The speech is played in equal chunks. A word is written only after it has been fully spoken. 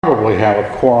probably have a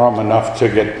quorum enough to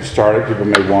get started. People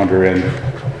may wander in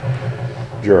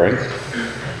during.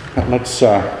 But let's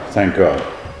thank God.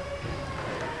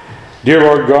 Dear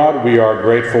Lord God, we are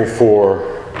grateful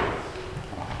for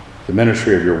the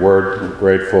ministry of your word. We're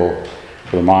grateful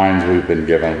for the minds we've been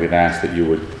given. We'd ask that you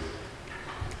would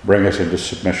bring us into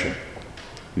submission.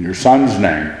 In your Son's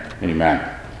name, amen.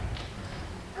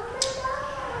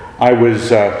 I was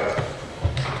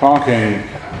talking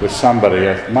with somebody,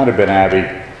 it might have been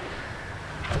Abby,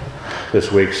 this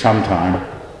week sometime,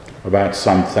 about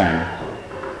something.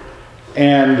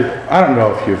 And I don't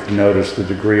know if you've noticed the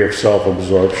degree of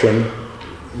self-absorption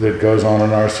that goes on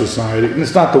in our society. And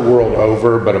it's not the world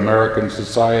over, but American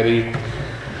society.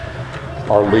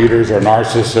 Our leaders are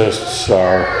narcissists,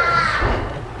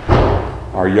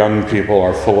 our young people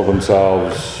are full of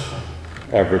themselves.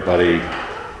 Everybody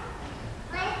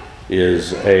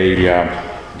is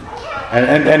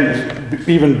and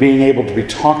even being able to be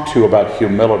talked to about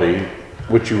humility,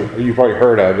 which you've probably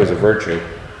heard of as a virtue,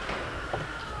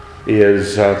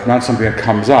 is not something that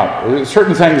comes up.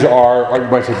 Certain things are, you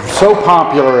might say, so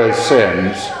popular as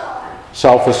sins.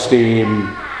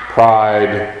 Self-esteem,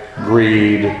 pride,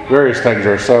 greed, various things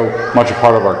are so much a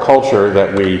part of our culture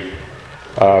that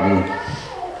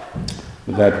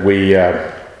we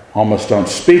almost don't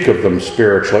speak of them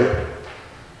spiritually.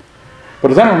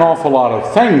 But then an awful lot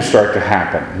of things start to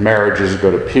happen. Marriages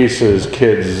go to pieces,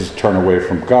 kids turn away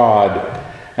from God,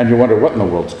 and you wonder what in the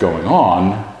world's going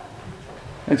on.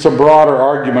 It's a broader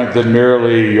argument than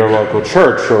merely your local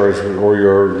church or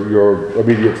your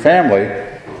immediate family.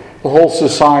 The whole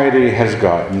society has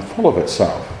gotten full of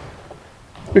itself.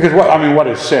 Because what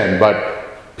is sin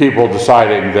but people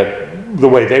deciding that the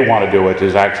way they want to do it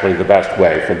is actually the best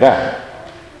way for them?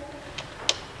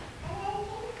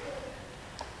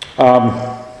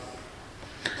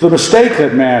 The mistake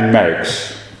that man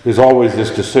makes is always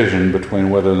this decision between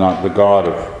whether or not the God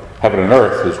of heaven and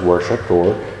earth is worshipped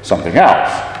or something else.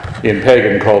 In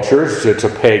pagan cultures, it's a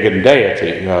pagan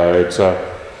deity.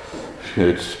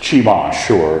 It's Chemosh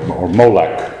or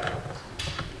Molech.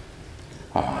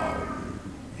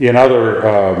 In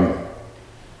other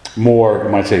more, you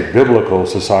might say, biblical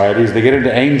societies, they get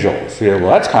into angels. Well,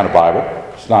 that's kind of Bible.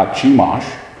 It's not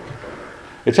Chemosh.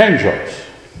 It's angels,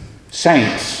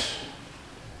 saints.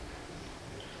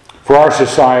 For our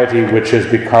society, which has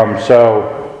become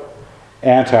so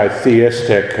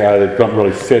anti-theistic, that don't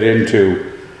really fit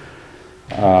into,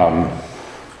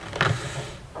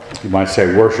 you might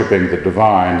say, worshiping the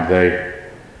divine,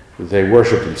 they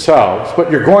worship themselves. But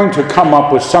you're going to come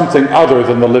up with something other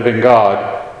than the living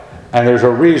God, and there's a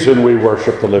reason we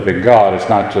worship the living God. It's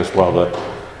not just,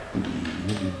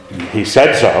 he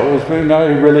said so.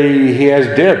 He has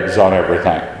dibs on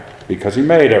everything because he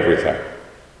made everything.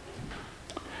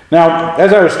 Now,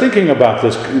 as I was thinking about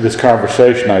this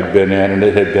conversation I'd been in, and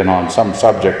it had been on some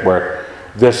subject where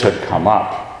this had come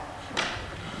up,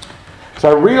 so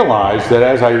I realized that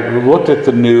as I looked at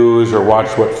the news or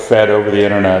watched what fed over the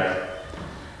internet,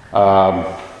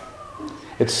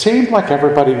 it seemed like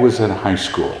everybody was in high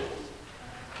school.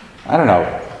 I don't know.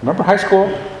 Remember high school?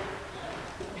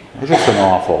 It was just an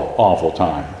awful, awful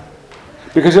time.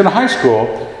 Because in high school,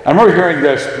 I remember hearing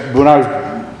this when I was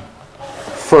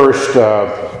first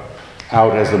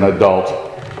out as an adult,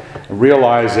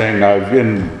 realizing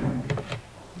in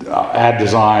ad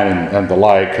design and the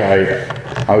like,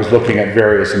 I was looking at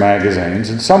various magazines,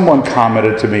 and someone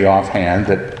commented to me offhand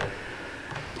that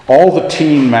all the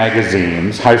teen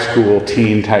magazines, high school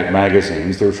teen type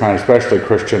magazines, they were trying, especially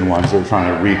Christian ones, they were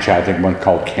trying to reach, I think, one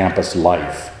called Campus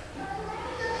Life.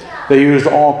 They used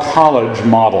all college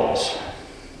models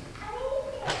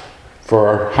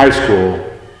for high school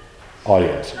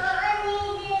audiences.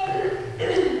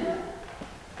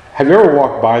 Have you ever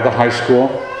walked by the high school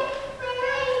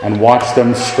and watched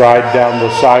them stride down the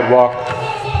sidewalk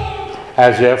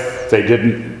as if they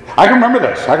didn't? I can remember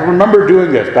this. I can remember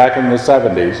doing this back in the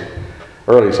 70s,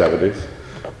 early 70s,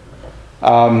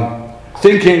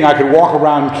 thinking I could walk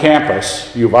around campus,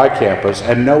 U of I campus,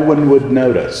 and no one would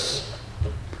notice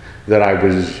that I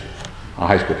was a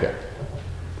high school kid.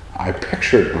 I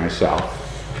pictured myself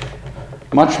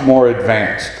much more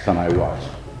advanced than I was.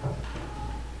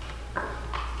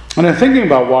 And I'm thinking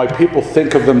about why people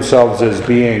think of themselves as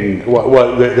being,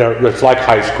 it's like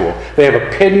high school. They have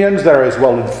opinions that are as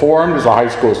well informed as a high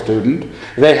school student.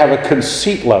 They have a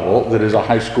conceit level that is a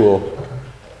high school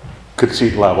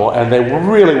conceit level, and they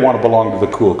really want to belong to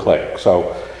the cool clique.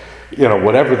 So,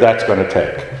 whatever that's going to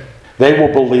take. They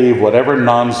will believe whatever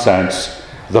nonsense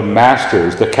the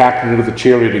masters, the captain of the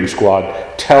cheerleading squad,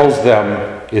 tells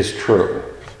them is true.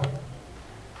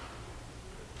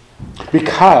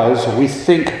 because we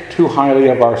think too highly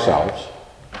of ourselves.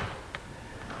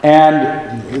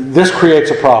 And this creates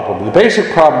a problem. The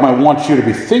basic problem I want you to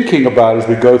be thinking about as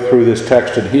we go through this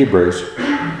text in Hebrews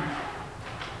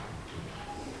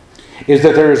is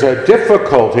that there is a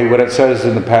difficulty when it says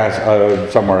in the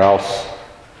past somewhere else,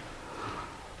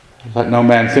 let no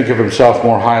man think of himself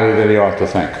more highly than he ought to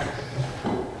think.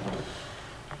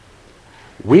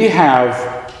 We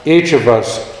have, each of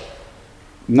us,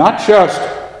 not just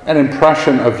an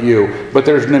impression of you, but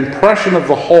there's an impression of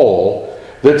the whole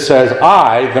that says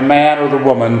I, the man or the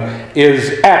woman,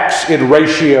 is X in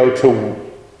ratio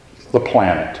to the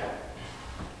planet.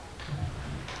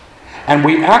 And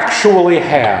we actually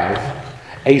have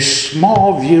a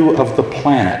small view of the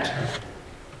planet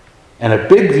and a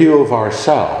big view of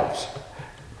ourselves.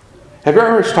 Have you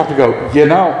ever stopped to go,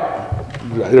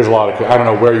 there's a lot of, I don't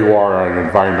know where you are on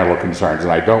environmental concerns,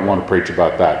 and I don't want to preach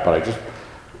about that, but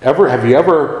have you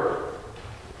ever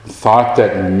thought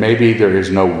that maybe there is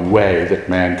no way that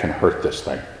man can hurt this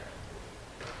thing?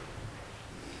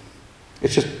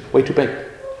 It's just way too big.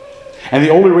 And the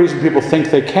only reason people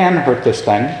think they can hurt this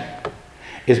thing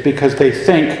is because they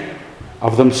think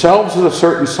of themselves as a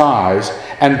certain size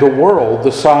and the world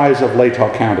the size of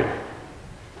Latah County.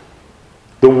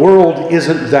 The world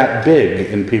isn't that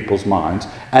big in people's minds,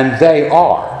 and they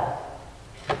are.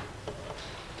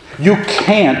 You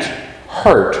can't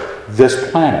hurt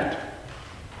this planet.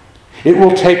 It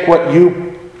will take what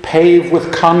you pave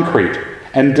with concrete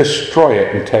and destroy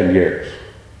it in 10 years.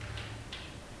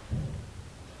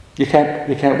 You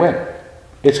can't win.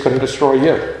 It's going to destroy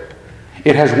you.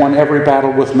 It has won every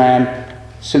battle with man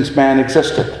since man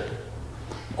existed.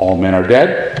 All men are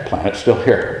dead, the planet's still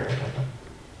here.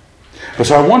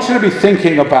 So I want you to be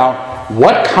thinking about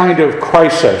what kind of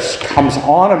crisis comes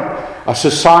on a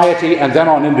society and then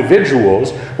on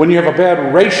individuals when you have a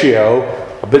bad ratio,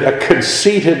 a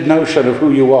conceited notion of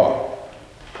who you are.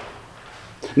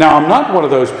 Now, I'm not one of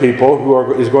those people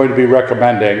who is going to be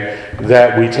recommending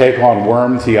that we take on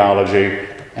worm theology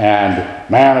and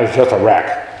man is just a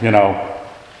wreck.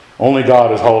 Only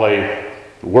God is holy.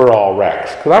 We're all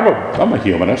wrecks. Because I'm a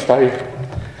humanist.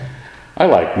 I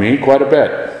like me quite a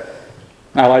bit.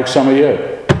 I like some of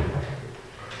you.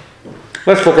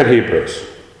 Let's look at Hebrews.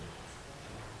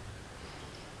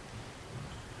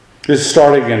 This is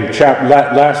starting in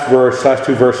last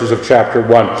two verses of chapter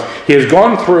 1. He has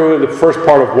gone through the first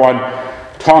part of 1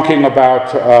 talking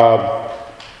about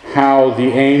how the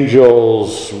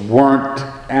angels weren't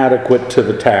adequate to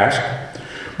the task.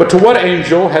 But to what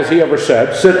angel has he ever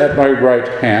said, "Sit at my right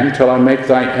hand till I make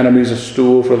thy enemies a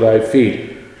stool for thy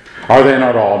feet"? Are they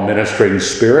not all ministering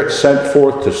spirits sent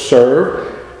forth to serve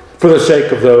for the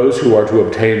sake of those who are to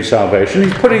obtain salvation?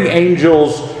 He's putting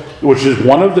angels, which is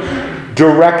one of the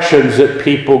directions that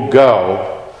people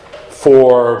go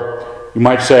for, you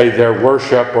might say, their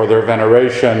worship or their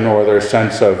veneration or their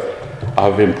sense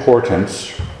of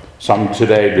importance. Some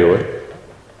today do it.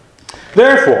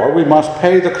 Therefore, we must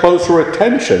pay the closer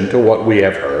attention to what we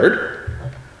have heard,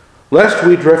 lest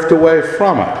we drift away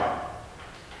from it.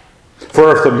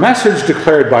 For if the message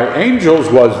declared by angels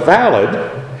was valid,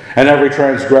 and every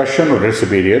transgression or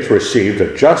disobedience received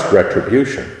a just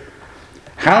retribution,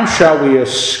 how shall we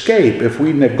escape if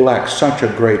we neglect such a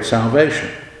great salvation?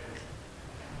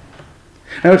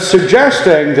 Now it's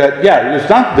suggesting that, it's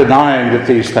not denying that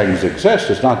these things exist.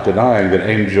 It's not denying that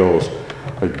angels,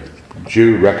 a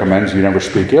Jew recommends you never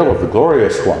speak ill of the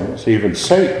glorious ones, even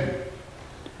Satan.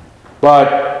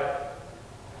 But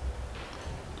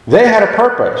they had a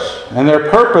purpose, and their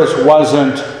purpose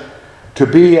wasn't to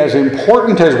be as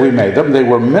important as we made them. They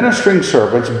were ministering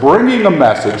servants, bringing a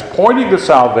message, pointing to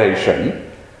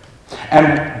salvation.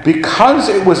 And because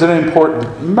it was an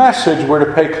important message, we're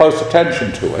to pay close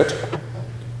attention to it.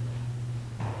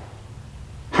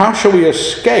 How shall we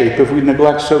escape if we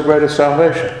neglect so great a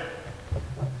salvation?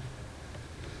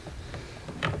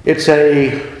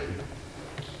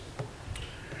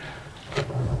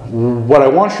 What I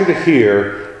want you to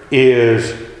hear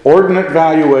is ordinate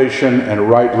valuation and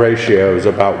right ratios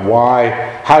about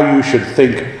how you should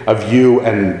think of you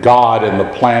and God and the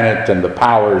planet and the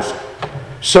powers,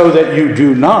 so that you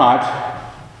do not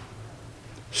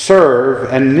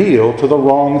serve and kneel to the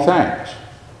wrong things.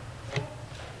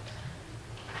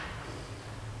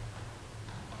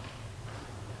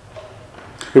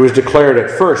 It was declared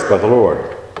at first by the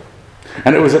Lord,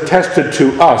 and it was attested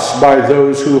to us by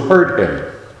those who heard him.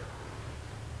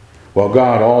 While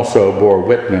God also bore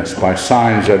witness by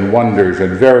signs and wonders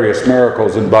and various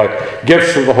miracles and by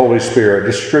gifts of the Holy Spirit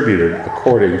distributed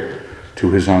according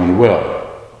to his own will.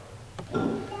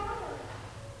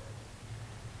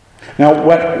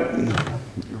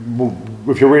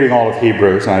 if you're reading all of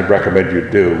Hebrews, and I'd recommend you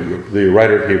do, the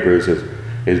writer of Hebrews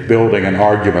is building an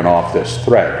argument off this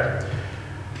thread.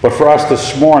 But for us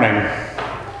this morning,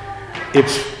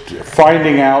 it's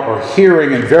finding out or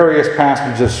hearing in various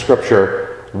passages of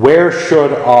Scripture, where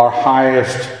should our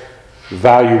highest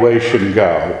valuation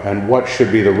go, and what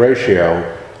should be the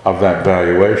ratio of that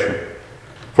valuation?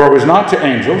 For it was not to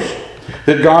angels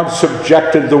that God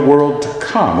subjected the world to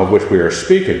come, of which we are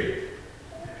speaking.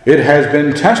 It has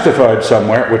been testified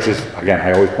somewhere, which is, again,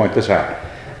 I always point this out,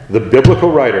 the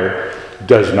biblical writer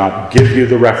does not give you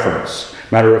the reference.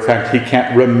 Matter of fact, he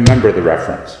can't remember the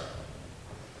reference.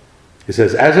 He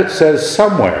says, as it says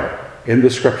somewhere in the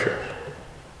Scripture.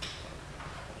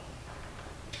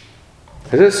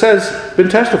 As it says, been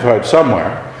testified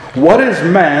somewhere, what is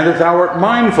man that thou art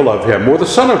mindful of him, or the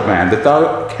son of man that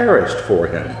thou carest for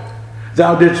him?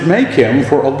 Thou didst make him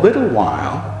for a little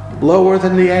while lower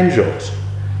than the angels.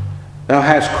 Thou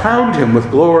hast crowned him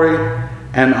with glory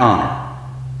and honor,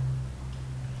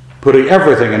 putting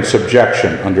everything in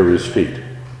subjection under his feet.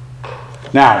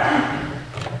 Now,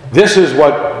 this is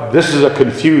a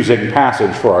confusing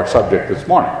passage for our subject this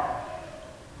morning.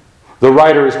 The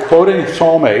writer is quoting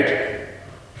Psalm 8.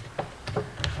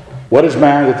 What is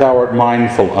man that thou art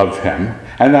mindful of him?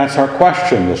 And that's our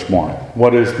question this morning.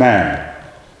 What is man?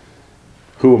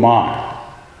 Who am I?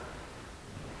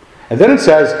 And then it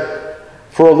says,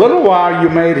 for a little while you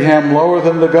made him lower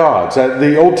than the gods.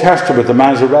 The Old Testament, the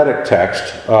Masoretic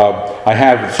text, I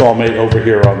have Psalm 8 over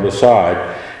here on the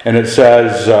side, and it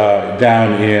says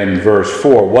down in verse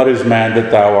 4, what is man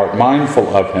that thou art mindful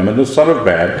of him, and the son of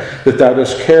man that thou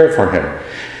dost care for him?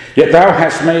 Yet thou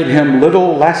hast made him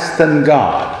little less than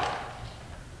God.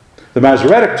 The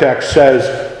Masoretic text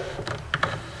says,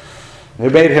 they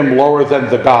made him lower than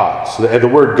the gods. The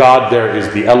word God there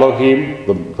is the Elohim,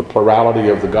 the plurality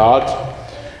of the gods.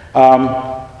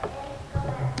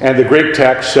 And the Greek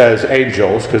text says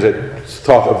angels, because it's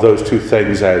thought of those two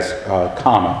things as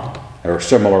common, or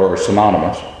similar, or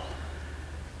synonymous.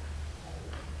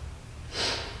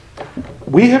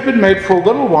 We have been made for a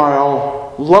little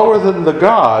while lower than the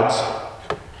gods,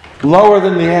 lower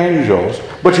than the angels,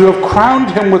 but you have crowned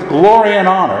him with glory and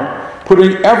honor,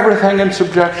 putting everything in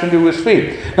subjection to his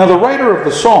feet. Now the writer of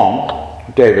the psalm,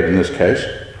 David in this case,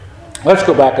 let's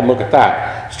go back and look at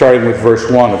that, starting with verse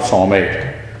 1 of Psalm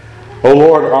 8. O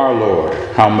Lord, our Lord,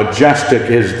 how majestic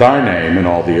is thy name in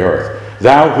all the earth,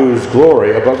 thou whose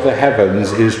glory above the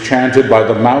heavens is chanted by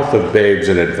the mouth of babes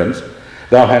and infants.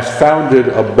 Thou hast founded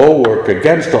a bulwark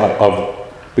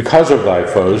because of thy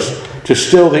foes, to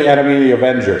still the enemy and the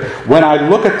avenger. When I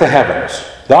look at the heavens,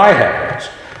 thy heavens,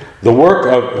 the work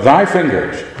of thy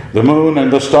fingers, the moon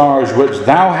and the stars which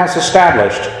thou hast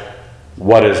established,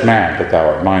 what is man that thou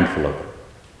art mindful of him?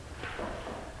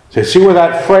 So you see where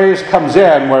that phrase comes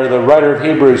in, where the writer of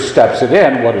Hebrews steps it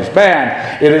in, what is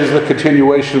man? It is the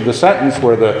continuation of the sentence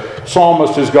where the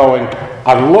psalmist is going,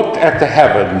 I've looked at the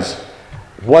heavens,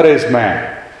 what is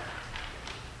man?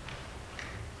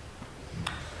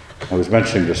 I was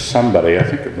mentioning to somebody, I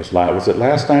think it was last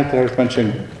night that I was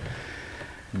mentioning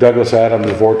Douglas Adams'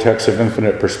 The Vortex of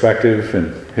Infinite Perspective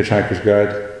in Hitchhiker's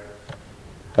Guide?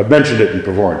 I've mentioned it in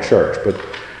Provence Church, but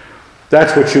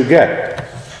that's what you get.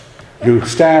 You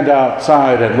stand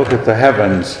outside and look at the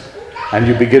heavens, and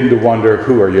you begin to wonder,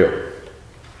 who are you?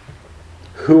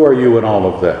 Who are you in all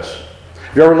of this?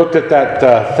 Have you ever looked at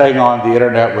that thing on the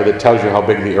internet where it tells you how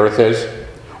big the earth is?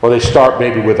 Or they start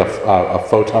maybe with a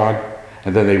photon,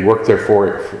 and then they work their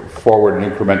forward and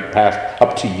increment past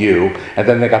up to you, and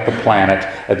then they got the planet,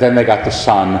 and then they got the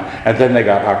sun, and then they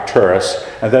got Arcturus,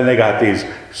 and then they got these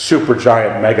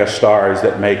supergiant mega stars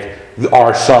that make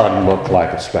our sun look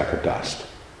like a speck of dust.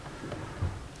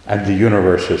 And the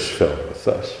universe is filled with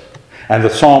this. And the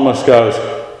psalmist goes,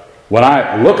 when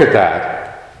I look at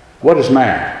that, what is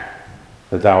man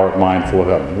that thou art mindful of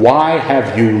him? Why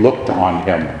have you looked on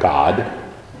him, God?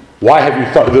 Why have you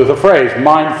thought? The phrase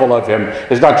mindful of him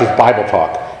is not just Bible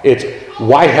talk. It's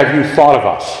why have you thought of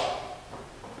us?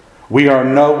 We are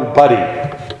nobody.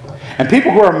 And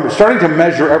people who are starting to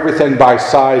measure everything by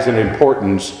size and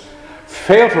importance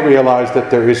fail to realize that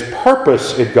there is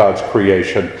purpose in God's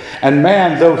creation. And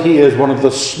man, though he is one of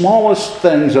the smallest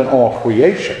things in all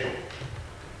creation,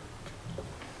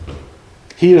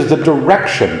 he is the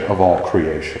direction of all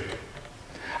creation.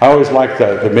 I always like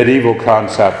the medieval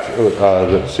concept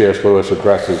that C.S. Lewis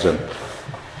addresses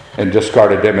in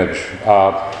Discarded Image,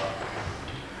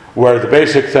 where the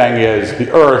basic thing is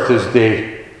the earth is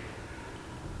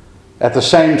at the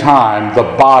same time, the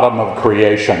bottom of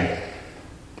creation.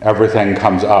 Everything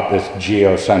comes up, it's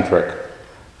geocentric.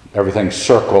 Everything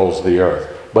circles the earth.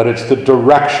 but it's the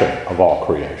direction of all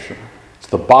creation. It's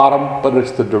the bottom, but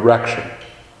it's the direction.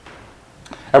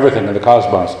 Everything in the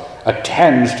cosmos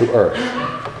attends to earth.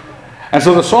 And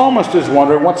so the psalmist is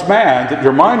wondering, what's man that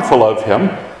you're mindful of him?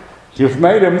 You've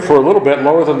made him for a little bit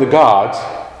lower than the gods,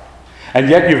 and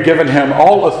yet you've given him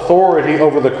all authority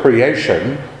over the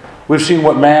creation. We've seen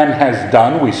what man has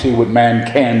done. We see what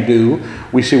man can do.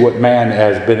 We see what man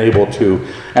has been able to.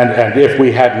 And if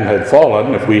we hadn't had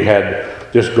fallen, if we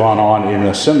had just gone on in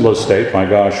a sinless state, my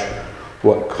gosh,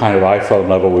 what kind of iPhone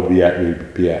level would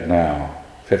we'd be at now?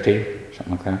 50?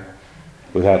 Something like that?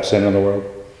 Without sin in the world?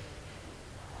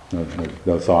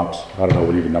 No thoughts? I don't know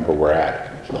what even number we're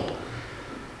at. So.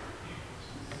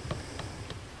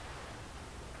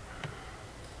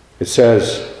 It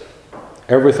says,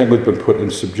 everything has been put in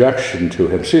subjection to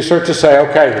him. So you start to say,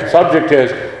 okay, the subject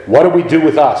is, what do we do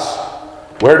with us?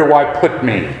 Where do I put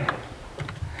me?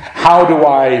 How do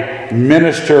I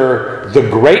minister the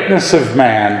greatness of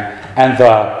man and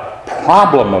the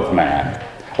problem of man,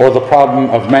 or the problem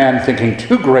of man thinking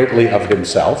too greatly of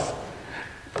himself,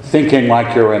 thinking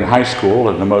like you're in high school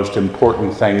and the most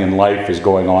important thing in life is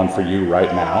going on for you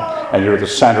right now, and you're the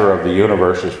center of the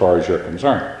universe as far as you're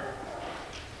concerned.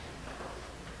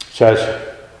 It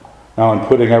says, now in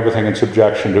putting everything in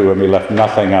subjection to him, he left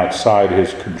nothing outside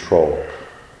his control.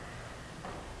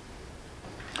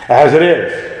 As it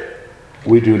is,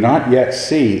 we do not yet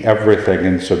see everything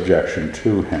in subjection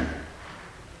to him.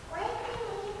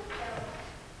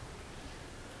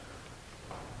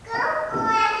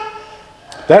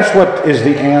 That's what is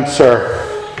the answer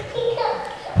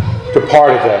to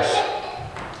part of this.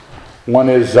 One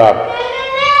is,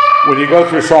 when you go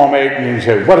through Psalm 8 and you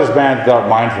say, what is man that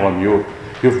mindful of you?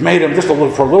 You've made him just for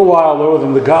a little while lower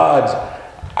than the gods.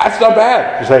 That's not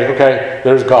bad. You say, okay,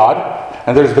 there's God,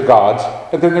 and there's the gods,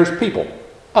 and then there's people,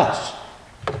 us.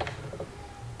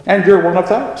 And you're one of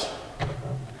those.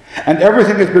 And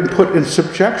everything has been put in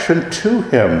subjection to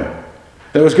him.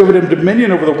 There was given him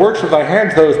dominion over the works of thy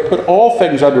hands. Those put all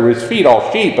things under his feet,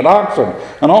 all sheep and oxen,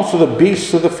 and also the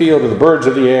beasts of the field, and the birds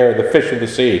of the air, the fish of the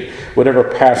sea, whatever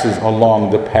passes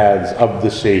along the paths of the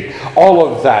sea. All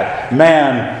of that,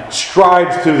 man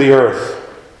strides through the earth.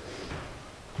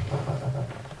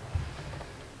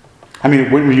 I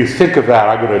mean, when you think of that,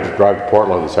 I'm going to drive to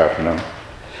Portland this afternoon.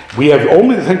 We have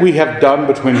only the thing we have done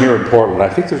between here and Portland. I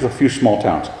think there's a few small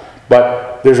towns,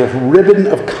 but there's a ribbon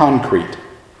of concrete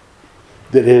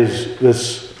that is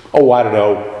this,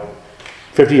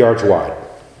 50 yards wide.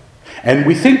 And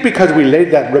we think because we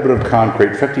laid that ribbon of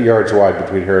concrete 50 yards wide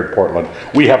between here and Portland,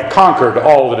 we have conquered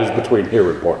all that is between here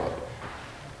and Portland.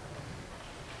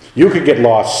 You could get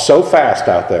lost so fast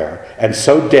out there and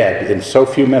so dead in so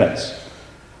few minutes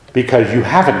because you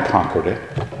haven't conquered it.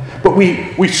 But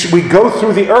we go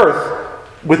through the earth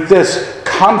with this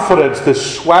confidence,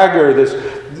 this swagger, this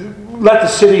let the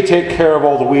city take care of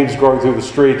all the weeds growing through the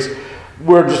streets.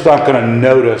 We're just not going to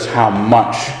notice how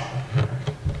much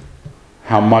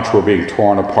we're being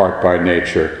torn apart by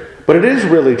nature. But it is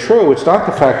really true. It's not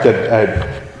the fact that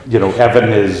Evan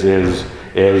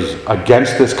is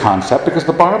against this concept, because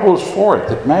the Bible is for it.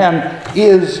 That man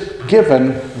is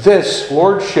given this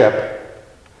lordship.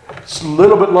 It's a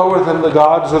little bit lower than the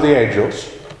gods or the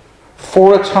angels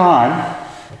for a time,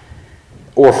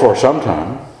 or for some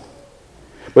time.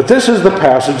 But this is the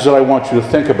passage that I want you to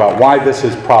think about, why this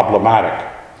is problematic.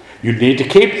 You need to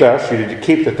keep this. You need to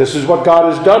keep that. This is what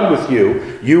God has done with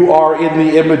you. You are in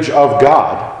the image of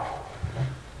God.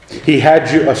 He had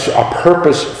you a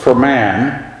purpose for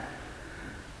man.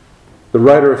 The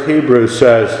writer of Hebrews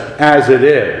says, as it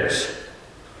is,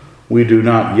 we do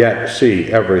not yet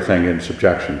see everything in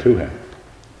subjection to him.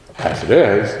 As it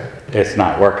is, it's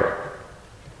not working.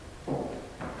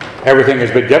 Everything has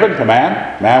been given to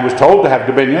man. Man was told to have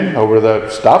dominion over the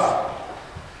stuff.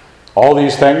 All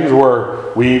these things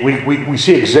were, we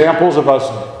see examples of us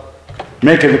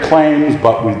making the claims,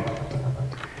 but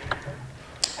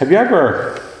have you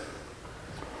ever,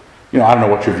 I don't know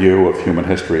what your view of human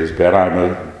history has been. I'm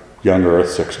a young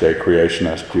earth, 6-day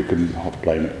creationist. You can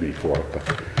blame me for it.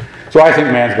 But, so I think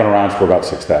man's been around for about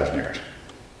 6,000 years.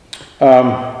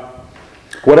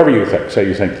 Whatever you think, say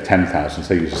you think 10,000,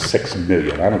 say you 6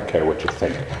 million, I don't care what you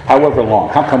think. However long,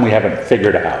 how come we haven't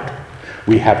figured out?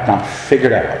 We have not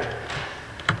figured out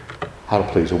how to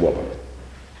please a woman.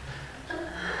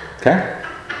 Okay?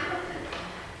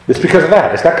 It's because of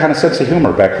that. It's that kind of sense of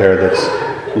humor back there that's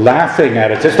laughing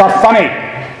at it. It's not funny.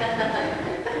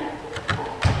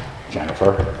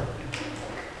 Jennifer,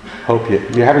 hope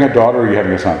you're having a daughter or are you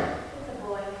having a son? It's a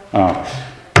boy. Oh.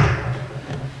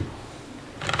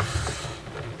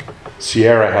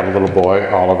 Sierra had a little boy,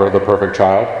 Oliver, the perfect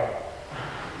child.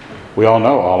 We all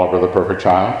know Oliver the Perfect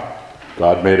Child.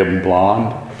 God made him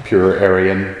blonde, pure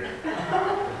Aryan.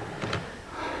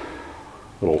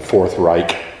 Little Fourth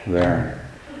Reich there.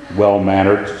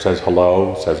 Well-mannered, says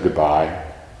hello, says goodbye.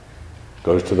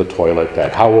 Goes to the toilet.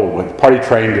 How old? Party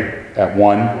trained at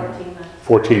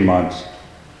 14 months.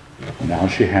 Now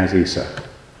she has Isa.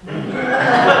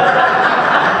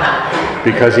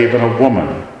 Because even a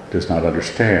woman does not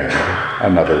understand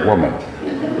another woman.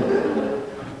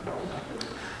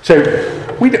 So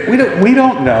we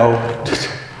don't know.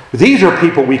 These are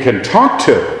people we can talk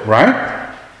to, right?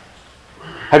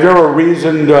 Have you ever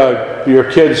reasoned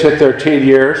your kids hit their teen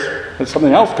years and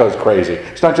something else goes crazy?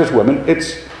 It's not just women,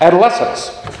 it's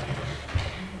adolescents.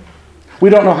 We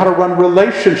don't know how to run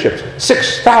relationships.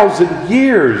 6,000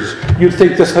 years. You'd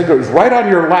think this thing was right on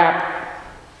your lap,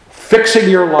 fixing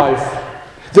your life.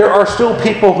 There are still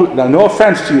people who, now no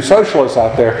offense to you socialists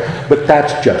out there, but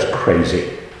that's just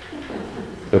crazy.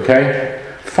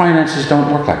 Okay? Finances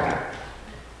don't work like that.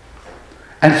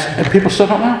 And people still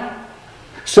don't know.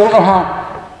 Still don't know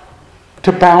how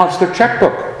to balance their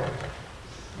checkbook.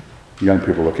 Young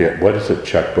people look at, what is a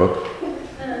checkbook?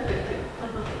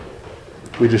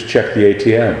 We just check the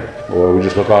ATM, or we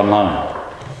just look online.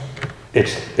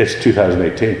 It's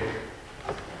 2018.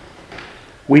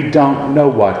 We don't know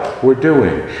what we're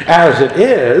doing. As it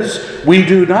is, we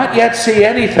do not yet see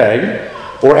anything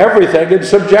or everything in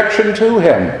subjection to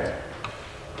him.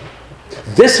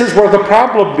 This is where the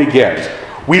problem begins.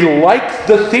 We like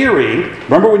the theory.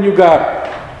 Remember when you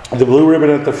got the blue ribbon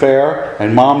at the fair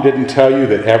and mom didn't tell you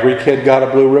that every kid got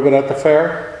a blue ribbon at the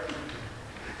fair?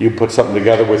 You put something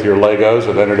together with your Legos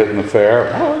and entered it in the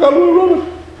fair. Oh, I got a blue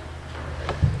ribbon.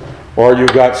 Or you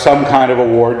got some kind of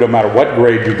award, no matter what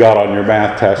grade you got on your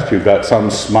math test, you got some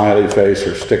smiley face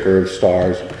or sticker of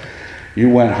stars. You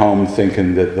went home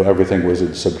thinking that everything was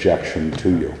in subjection to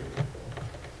you.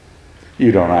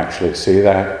 You don't actually see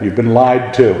that. You've been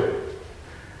lied to.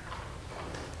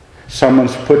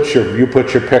 You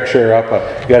put your picture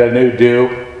up, you got a new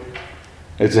do.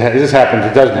 This happens,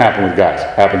 it doesn't happen with guys,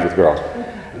 it happens with girls.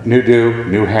 New do,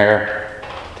 new hair,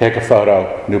 take a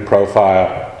photo, new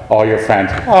profile, all your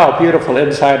friends, oh, beautiful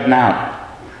inside and out.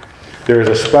 There is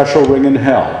a special ring in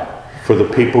hell for the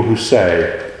people who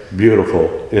say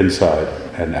beautiful inside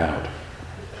and out.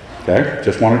 Okay?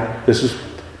 This is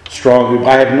strong.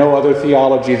 I have no other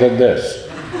theology than this.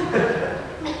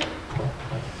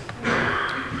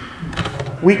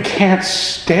 We can't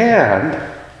stand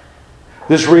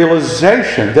this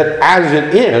realization that as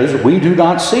it is, we do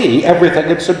not see everything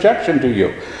in subjection to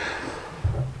you.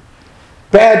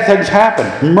 Bad things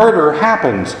happen. Murder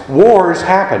happens. Wars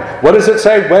happen. What does it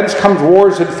say? Whence comes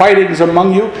wars and fightings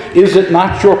among you? Is it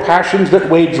not your passions that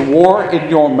wage war in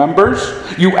your members?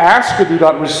 You ask and do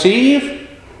not receive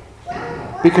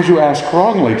because you ask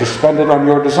wrongly to spend it on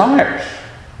your desires.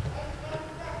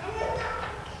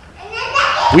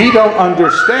 We don't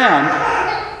understand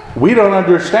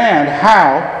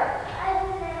how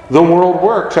the world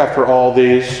works after all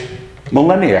these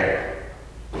millennia.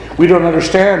 We don't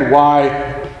understand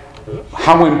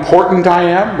how important I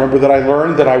am. Remember that I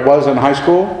learned that I was in high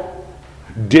school?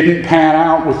 Didn't pan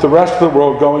out with the rest of the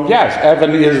world going, yes,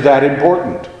 Evan is that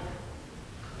important.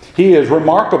 He is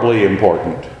remarkably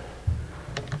important.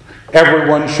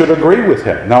 Everyone should agree with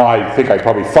him. Now, I think I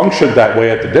probably functioned that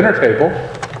way at the dinner table.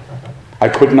 I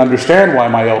couldn't understand why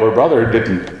my elder brother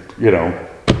didn't,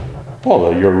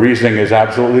 well, your reasoning is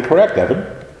absolutely correct, Evan.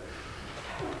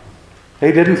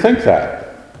 He didn't think that.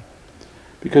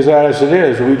 Because as it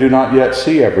is, we do not yet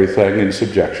see everything in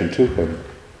subjection to him.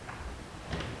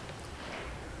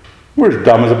 We're as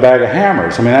dumb as a bag of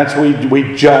hammers.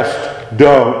 We just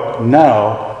don't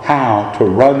know how to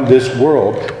run this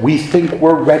world we think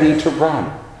we're ready to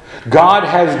run. God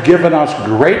has given us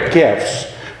great gifts,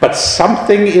 but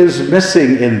something is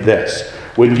missing in this.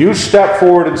 When you step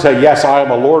forward and say, yes, I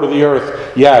am a Lord of the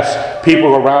earth, yes,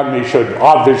 people around me should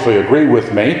obviously agree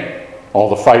with me. All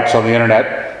the fights on the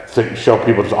internet show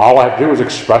people all I have to do is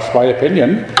express my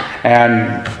opinion,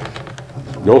 and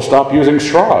you'll stop using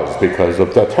straws because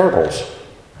of the turtles.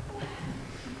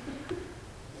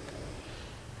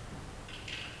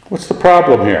 What's the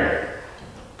problem here?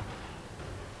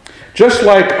 Just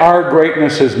like our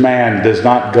greatness as man does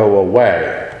not go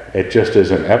away, it just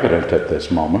isn't evident at this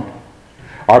moment.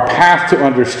 Our path to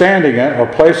understanding it or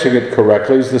placing it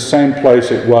correctly is the same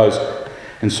place it was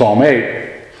in Psalm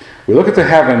 8. We look at the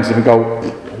heavens and we go,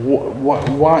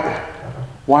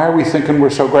 why are we thinking we're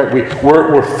so great?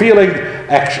 We're feeling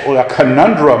actually a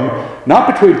conundrum,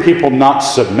 not between people not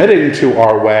submitting to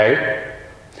our way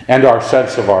and our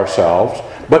sense of ourselves,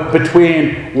 but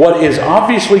between what is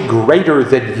obviously greater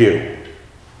than you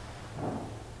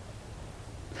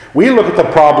We look at the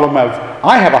problem of,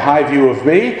 I have a high view of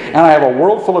me, and I have a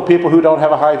world full of people who don't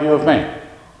have a high view of me.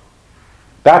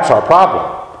 That's our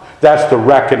problem. That's the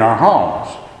wreck in our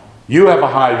homes. You have a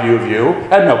high view of you,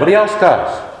 and nobody else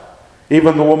does.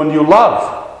 Even the woman you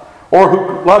love, or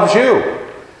who loves you,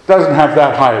 doesn't have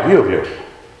that high a view of you.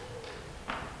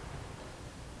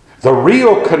 The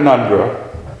real conundrum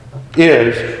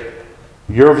is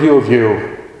your view of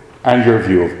you and your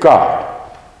view of God.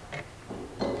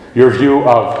 Your view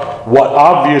of what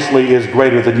obviously is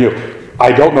greater than you.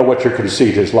 I don't know what your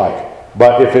conceit is like,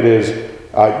 but if it is,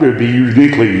 it would be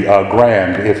uniquely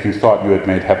grand if you thought you had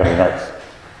made heaven and earth.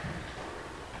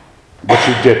 But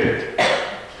you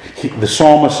didn't. The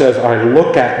psalmist says, I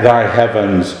look at thy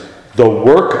heavens, the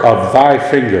work of thy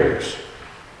fingers,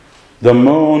 the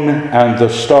moon and the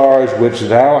stars which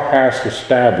thou hast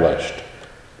established.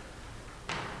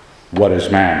 What is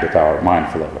man that thou art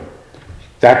mindful of him?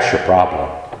 That's your problem.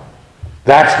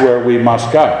 That's where we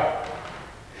must go.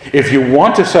 If you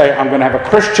want to say, I'm going to have a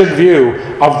Christian view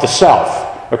of the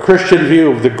self, a Christian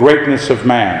view of the greatness of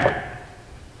man,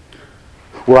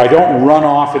 where I don't run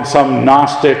off in some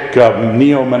Gnostic,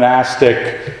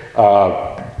 neo-monastic,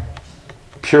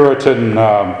 Puritan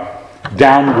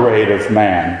downgrade of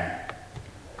man,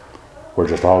 we're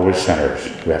just always sinners.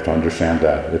 We have to understand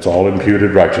that. It's all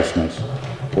imputed righteousness.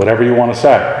 Whatever you want to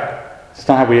say. It's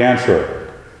not how we answer it.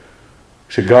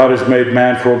 So God has made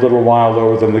man for a little while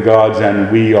lower than the gods,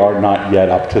 and we are not yet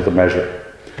up to the measure.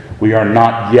 We are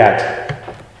not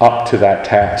yet up to that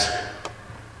task.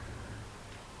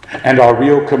 And our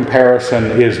real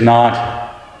comparison is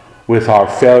not with our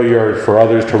failure for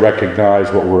others to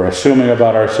recognize what we're assuming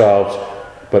about ourselves,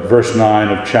 but verse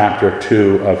 9 of chapter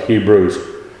 2 of Hebrews,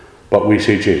 but we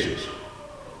see Jesus.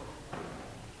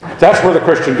 That's where the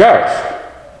Christian goes.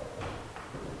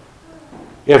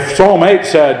 If Psalm 8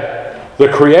 said, the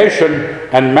creation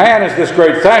and man is this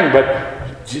great thing, but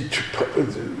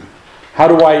how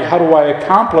do I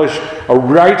accomplish a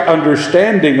right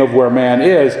understanding of where man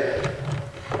is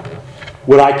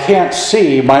when I can't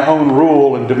see my own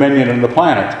rule and dominion in the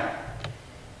planet?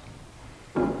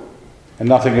 And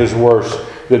nothing is worse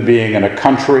than being in a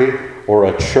country or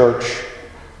a church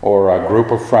or a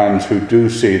group of friends who do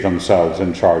see themselves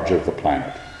in charge of the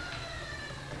planet.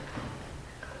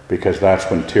 Because that's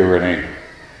when tyranny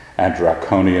and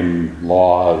draconian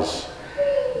laws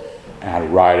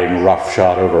and riding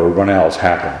roughshod over everyone else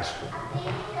happens.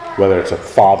 Whether it's a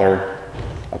father,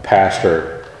 a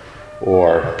pastor,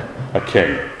 or a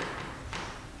king.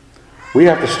 We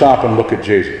have to stop and look at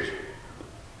Jesus.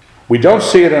 We don't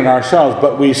see it in ourselves,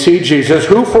 but we see Jesus,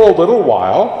 who for a little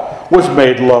while was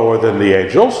made lower than the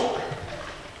angels.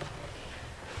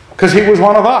 Because he was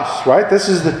one of us, right? This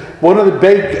is one of the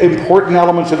big important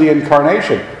elements of the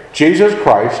incarnation. Jesus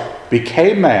Christ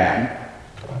became man,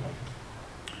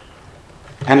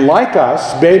 and like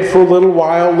us, made for a little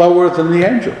while lower than the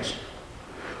angels.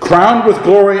 Crowned with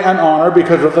glory and honor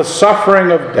because of the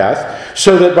suffering of death,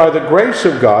 so that by the grace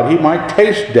of God he might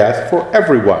taste death for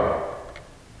everyone.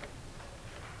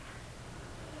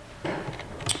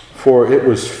 For it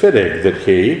was fitting that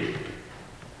he,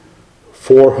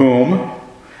 for whom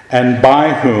and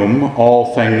by whom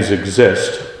all things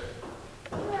exist,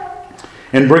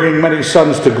 in bringing many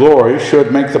sons to glory,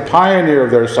 should make the pioneer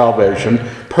of their salvation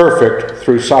perfect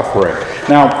through suffering.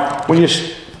 Now, when you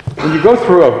go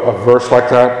through a verse like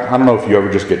that, I don't know if you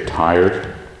ever just get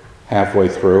tired halfway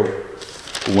through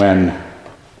when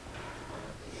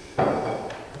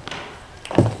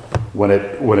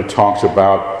it talks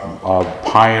about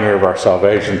pioneer of our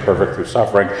salvation perfect through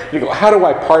suffering. You go, how do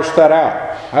I parse that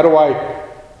out? How do I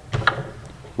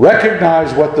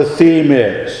recognize what the theme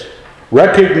is?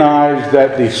 Recognize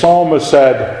that the psalmist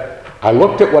said, I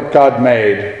looked at what God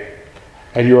made,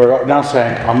 and you are now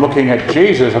saying, I'm looking at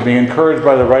Jesus. I'm being encouraged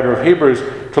by the writer of Hebrews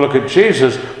to look at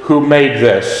Jesus, who made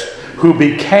this, who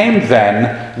became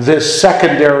then this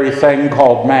secondary thing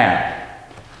called man.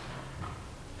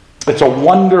 It's a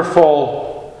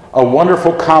wonderful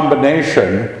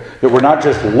combination that we're not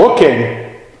just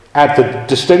looking at the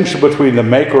distinction between the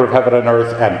maker of heaven and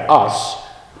earth and us,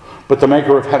 but the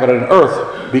maker of heaven and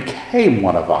earth became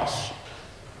one of us,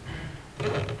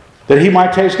 that he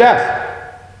might taste death.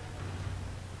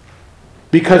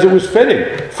 Because it was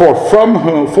fitting, for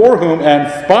whom,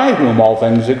 and by whom all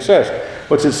things exist.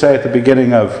 What's it say at the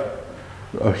beginning of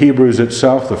Hebrews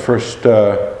itself, the first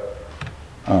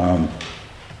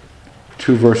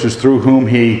two verses? Through whom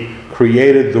he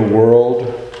created the world.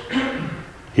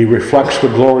 He reflects the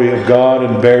glory of God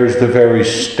and bears the very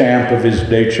stamp of his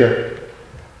nature,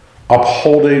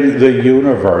 upholding the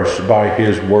universe by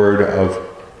his word of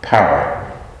power.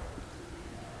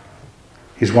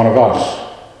 He's one of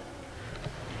us.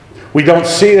 We don't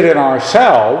see it in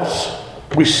ourselves,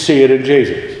 we see it in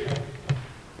Jesus.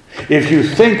 If you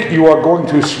think you are going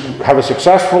to have a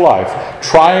successful life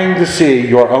trying to see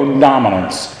your own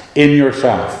dominance in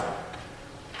yourself,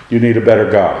 you need a better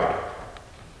God.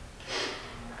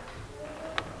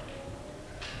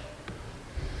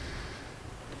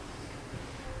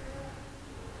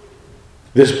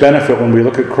 This benefit when we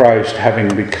look at Christ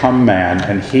having become man,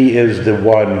 and he is the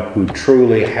one who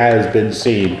truly has been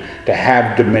seen to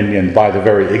have dominion by the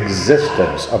very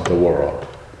existence of the world.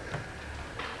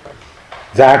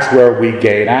 That's where we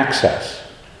gain access.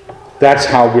 That's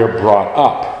how we're brought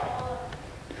up.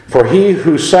 For he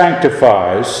who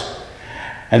sanctifies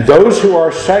and those who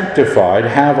are sanctified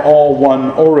have all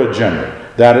one origin.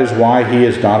 That is why he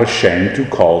is not ashamed to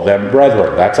call them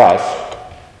brethren. That's us.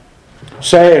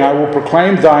 Saying, I will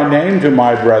proclaim thy name to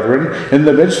my brethren. In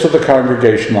the midst of the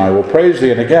congregation I will praise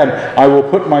thee. And again, I will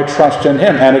put my trust in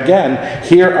him. And again,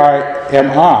 here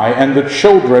am I and the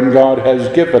children God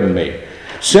has given me.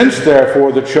 Since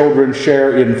therefore the children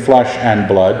share in flesh and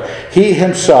blood, he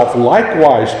himself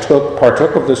likewise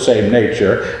partook of the same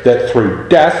nature, that through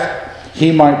death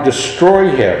he might destroy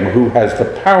him who has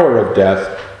the power of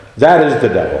death, that is the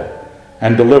devil,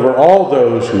 and deliver all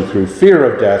those who through fear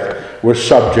of death were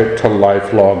subject to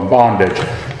lifelong bondage.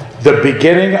 The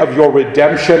beginning of your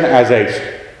redemption as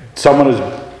someone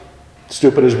as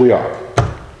stupid as we are.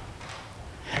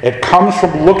 It comes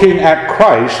from looking at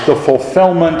Christ, the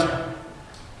fulfillment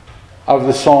of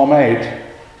the Psalm 8,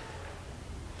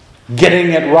 getting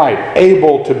it right,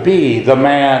 able to be the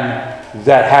man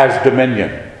that has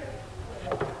dominion,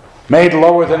 made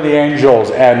lower than the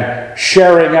angels and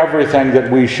sharing everything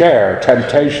that we share,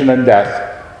 temptation and death,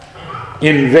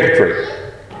 in victory.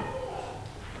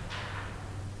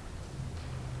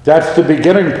 That's the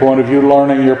beginning point of you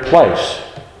learning your place.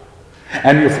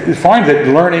 And you find that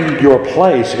learning your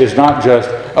place is not just,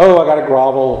 oh, I got to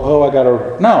grovel, oh, I got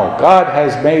to... No, God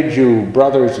has made you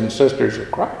brothers and sisters of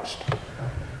Christ.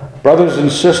 Brothers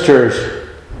and sisters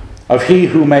of he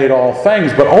who made all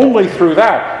things, but only through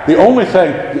that. The only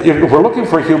thing, if we're looking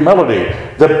for humility,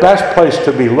 the best place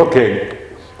to be looking...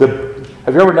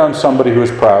 Have you ever known somebody who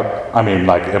is proud? I mean,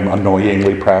 like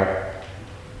annoyingly proud?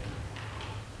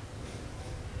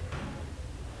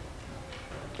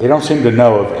 They don't seem to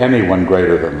know of anyone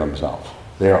greater than themselves.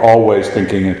 They are always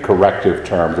thinking in corrective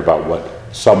terms about what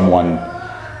someone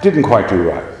didn't quite do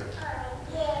right.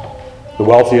 The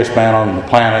wealthiest man on the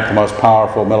planet, the most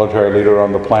powerful military leader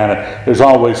on the planet, there's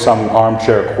always some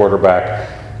armchair quarterback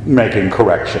making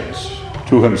corrections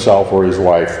to himself or his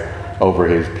wife over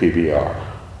his PBR.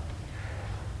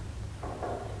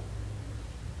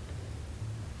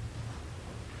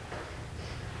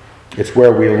 It's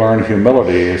where we learn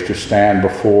humility, is to stand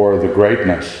before the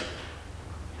greatness.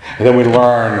 And then we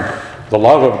learn the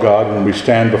love of God when we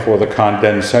stand before the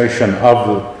condensation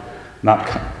of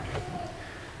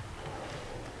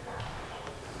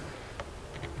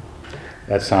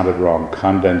that sounded wrong.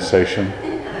 Condensation.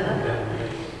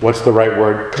 What's the right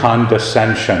word?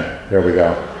 Condescension. There we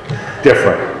go.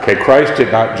 Different. Okay, Christ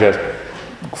did not just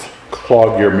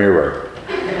clog your mirror.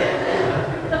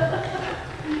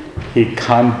 He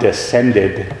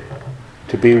condescended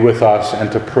to be with us and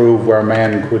to prove where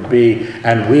man could be.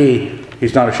 And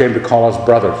he's not ashamed to call us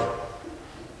brothers.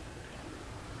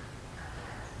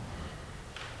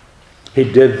 He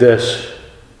did this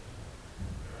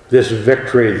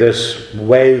victory, this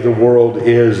way the world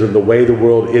is, and the way the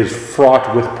world is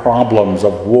fraught with problems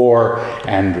of war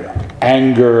and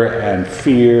anger and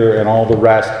fear and all the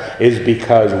rest, is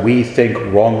because we think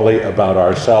wrongly about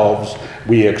ourselves.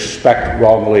 We expect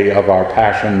wrongly of our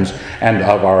passions and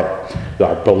of our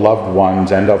beloved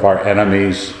ones and of our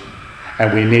enemies.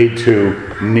 And we need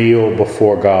to kneel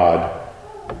before God.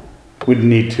 We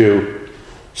need to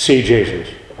see Jesus.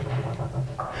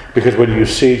 Because when you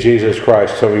see Jesus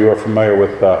Christ, some of you are familiar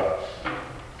with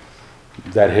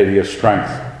that hideous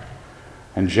strength.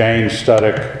 And Jane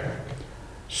Studdock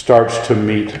starts to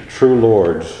meet true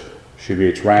lords. She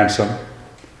meets ransom,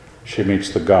 she meets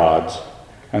the gods,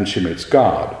 and she meets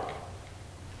God.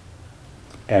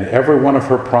 And every one of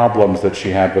her problems that she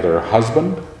had with her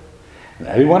husband and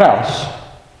anyone else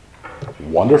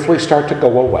wonderfully start to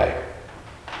go away.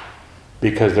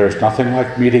 Because there's nothing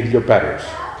like meeting your betters.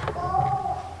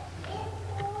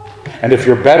 And if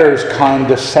your betters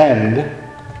condescend,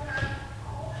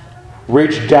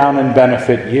 reach down and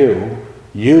benefit you,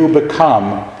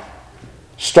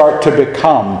 start to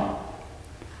become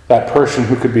that person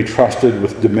who could be trusted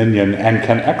with dominion and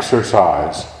can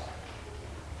exercise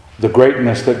the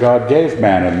greatness that God gave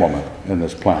man and woman in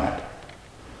this planet.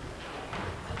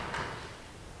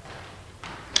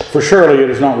 For surely it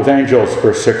is not with angels,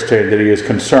 verse 16, that he is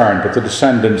concerned, but the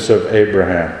descendants of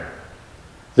Abraham.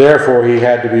 Therefore he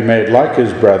had to be made like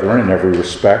his brethren in every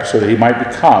respect, so that he might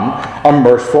become a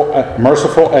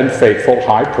merciful and faithful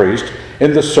high priest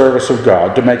in the service of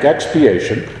God, to make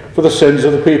expiation for the sins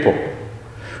of the people.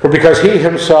 For because he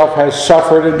himself has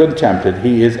suffered and been tempted,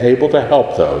 he is able to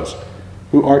help those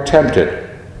who are tempted.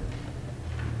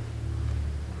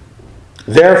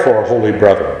 Therefore, holy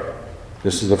brethren,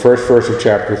 this is the first verse of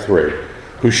chapter 3,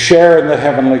 who share in the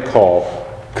heavenly call,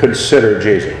 consider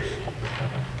Jesus,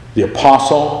 the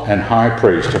apostle and high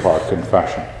priest of our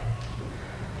confession.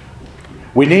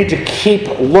 We need to keep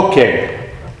looking.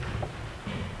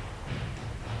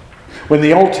 When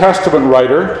the Old Testament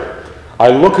writer, I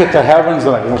look at the heavens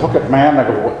and I look at man, I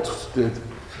go, what's the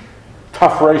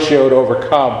tough ratio to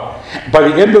overcome. By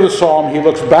the end of the psalm, he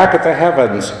looks back at the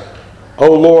heavens.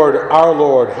 O Lord, our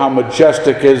Lord, how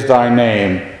majestic is thy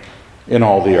name in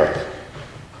all the earth.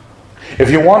 If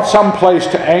you want some place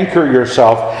to anchor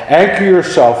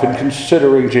yourself in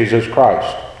considering Jesus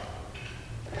Christ.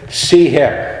 See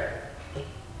him.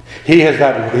 He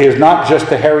is not just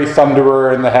the hairy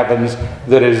thunderer in the heavens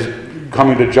that is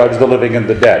coming to judge the living and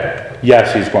the dead.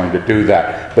 Yes, he's going to do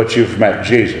that. But you've met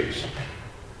Jesus,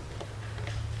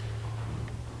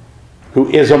 who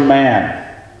is a man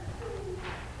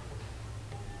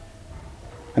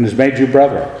and has made you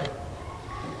brethren,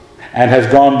 and has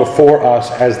gone before us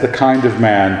as the kind of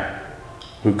man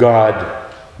who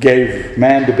God gave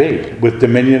man to be, with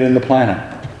dominion in the planet,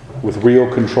 with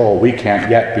real control. We can't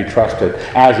yet be trusted.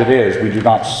 As it is, we do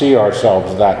not see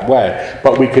ourselves that way,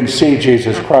 but we can see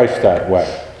Jesus Christ that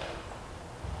way.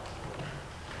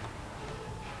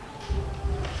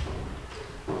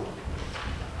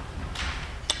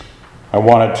 I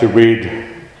wanted to read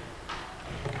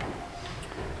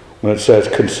when it says,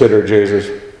 consider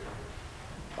Jesus.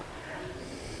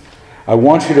 I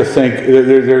want you to think,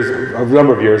 there's a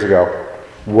number of years ago,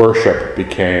 worship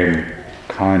became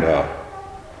kind of,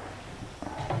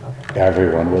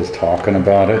 everyone was talking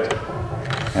about it,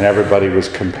 and everybody was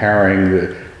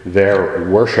comparing their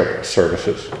worship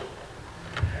services.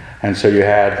 And so you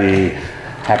had the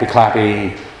happy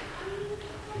clappy,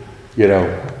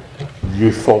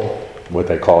 youthful, what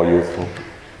they call youthful,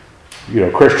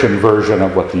 Christian version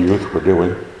of what the youth were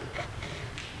doing,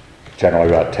 generally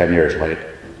about 10 years late.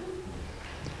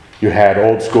 You had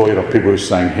old school, people who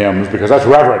sang hymns, because that's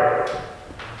reverent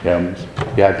hymns.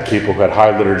 You had the people who had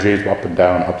high liturgies, up and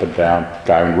down,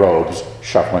 guy in robes,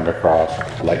 shuffling across,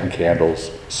 lighting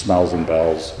candles, smells and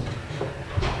bells.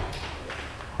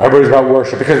 Everybody's about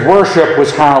worship, because worship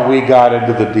was how we got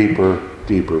into the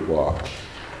deeper walk.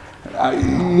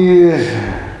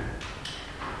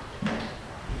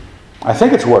 I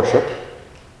think it's worship.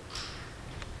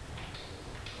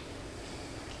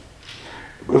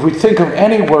 If we think of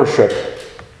any worship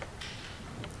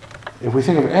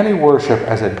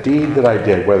as a deed that I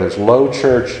did, whether it's low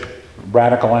church,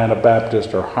 radical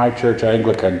Anabaptist, or high church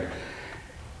Anglican,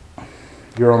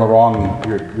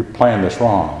 you're playing this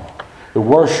wrong. The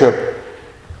worship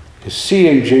is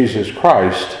seeing Jesus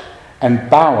Christ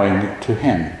and bowing to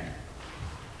him,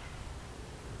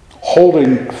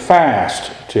 holding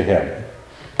fast to him,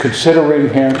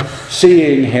 considering him,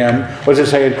 seeing him. What does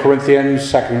it say in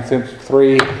Corinthians, 2 Corinthians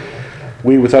 3?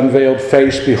 We with unveiled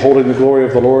face, beholding the glory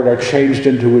of the Lord, are changed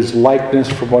into his likeness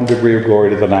from one degree of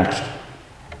glory to the next.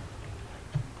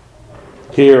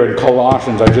 Here in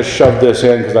Colossians, I just shoved this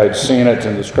in because I'd seen it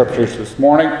in the scriptures this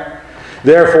morning.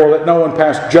 Therefore, let no one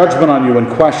pass judgment on you in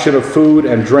question of food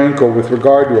and drink, or with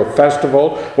regard to a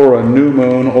festival, or a new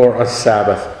moon, or a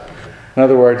Sabbath. In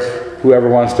other words, whoever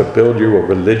wants to build you a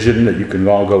religion that you can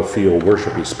all go feel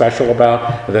worshipy special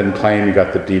about, and then claim you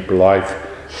got the deeper life,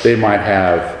 they might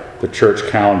have the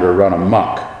church calendar run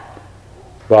amok.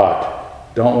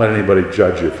 But don't let anybody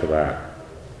judge you for that.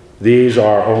 These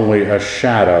are only a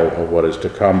shadow of what is to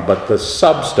come, but the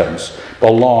substance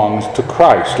belongs to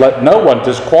Christ. Let no one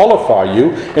disqualify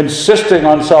you, insisting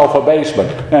on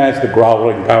self-abasement. That's the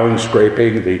groveling, bowing,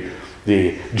 scraping,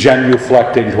 the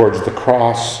genuflecting towards the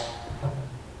cross,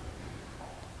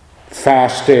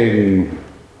 fasting,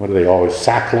 what do they always,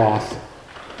 sackcloth,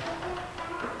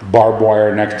 barbed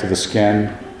wire next to the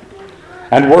skin,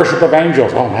 and worship of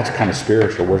angels. Oh, that's kind of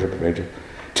spiritual, worship of angels.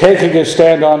 Taking his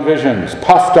stand on visions,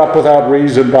 puffed up without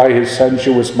reason by his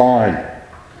sensuous mind,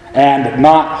 and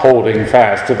not holding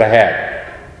fast to the head.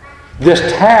 This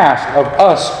task of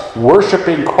us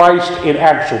worshiping Christ in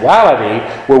actuality,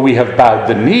 where we have bowed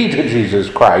the knee to Jesus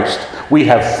Christ, we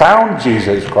have found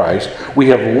Jesus Christ, we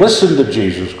have listened to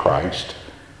Jesus Christ,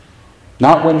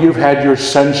 Not when you've had your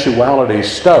sensuality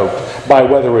stoked by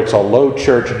whether it's a low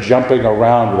church jumping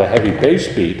around with a heavy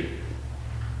bass beat,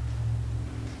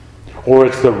 or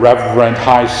it's the reverent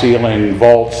high-ceiling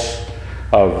vaults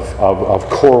of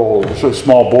choral, sort of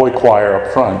small boy choir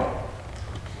up front,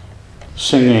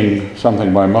 singing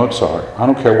something by Mozart. I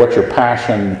don't care what your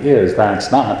passion is,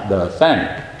 that's not the thing.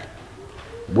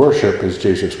 Worship is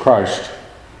Jesus Christ,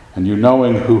 and you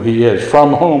knowing who he is,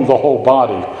 from whom the whole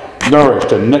body,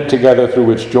 nourished and knit together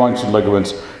through its joints and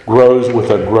ligaments, grows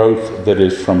with a growth that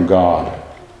is from God.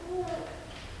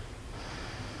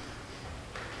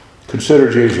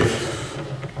 Consider Jesus.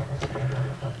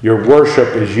 Your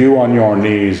worship is you on your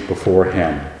knees before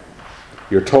him.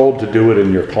 You're told to do it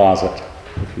in your closet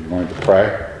if you're going to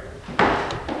pray.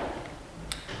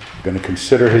 You're going to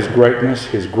consider his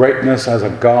greatness as a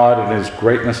God and his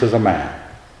greatness as a man,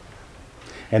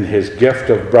 and his gift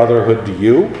of brotherhood to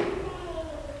you,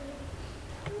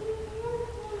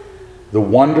 the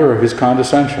wonder of his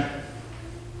condescension.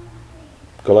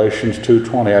 Galatians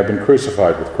 2:20, I've been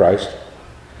crucified with Christ.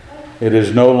 It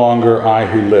is no longer I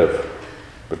who live,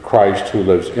 but Christ who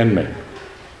lives in me.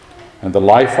 And the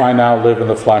life I now live in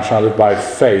the flesh, I live by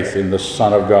faith in the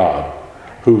Son of God,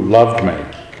 who loved me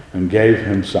and gave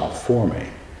himself for me.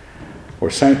 Where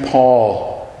St.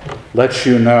 Paul lets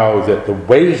you know that the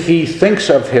way he thinks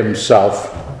of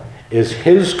himself is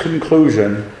his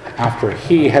conclusion after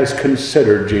he has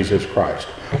considered Jesus Christ.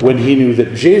 When he knew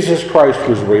that Jesus Christ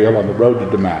was real on the road to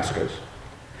Damascus,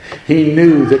 he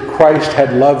knew that Christ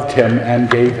had loved him and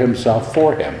gave himself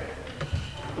for him.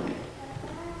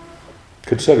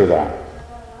 Consider that.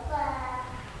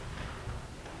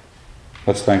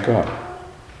 Let's thank God.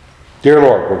 Dear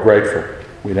Lord, we're grateful.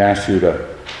 We'd ask you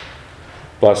to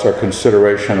bless our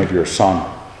consideration of your Son,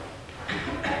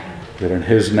 that in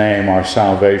his name our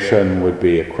salvation would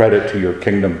be a credit to your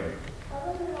kingdom,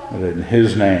 that in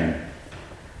his name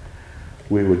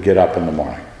we would get up in the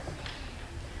morning.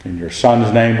 In your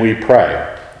Son's name we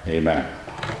pray. Amen.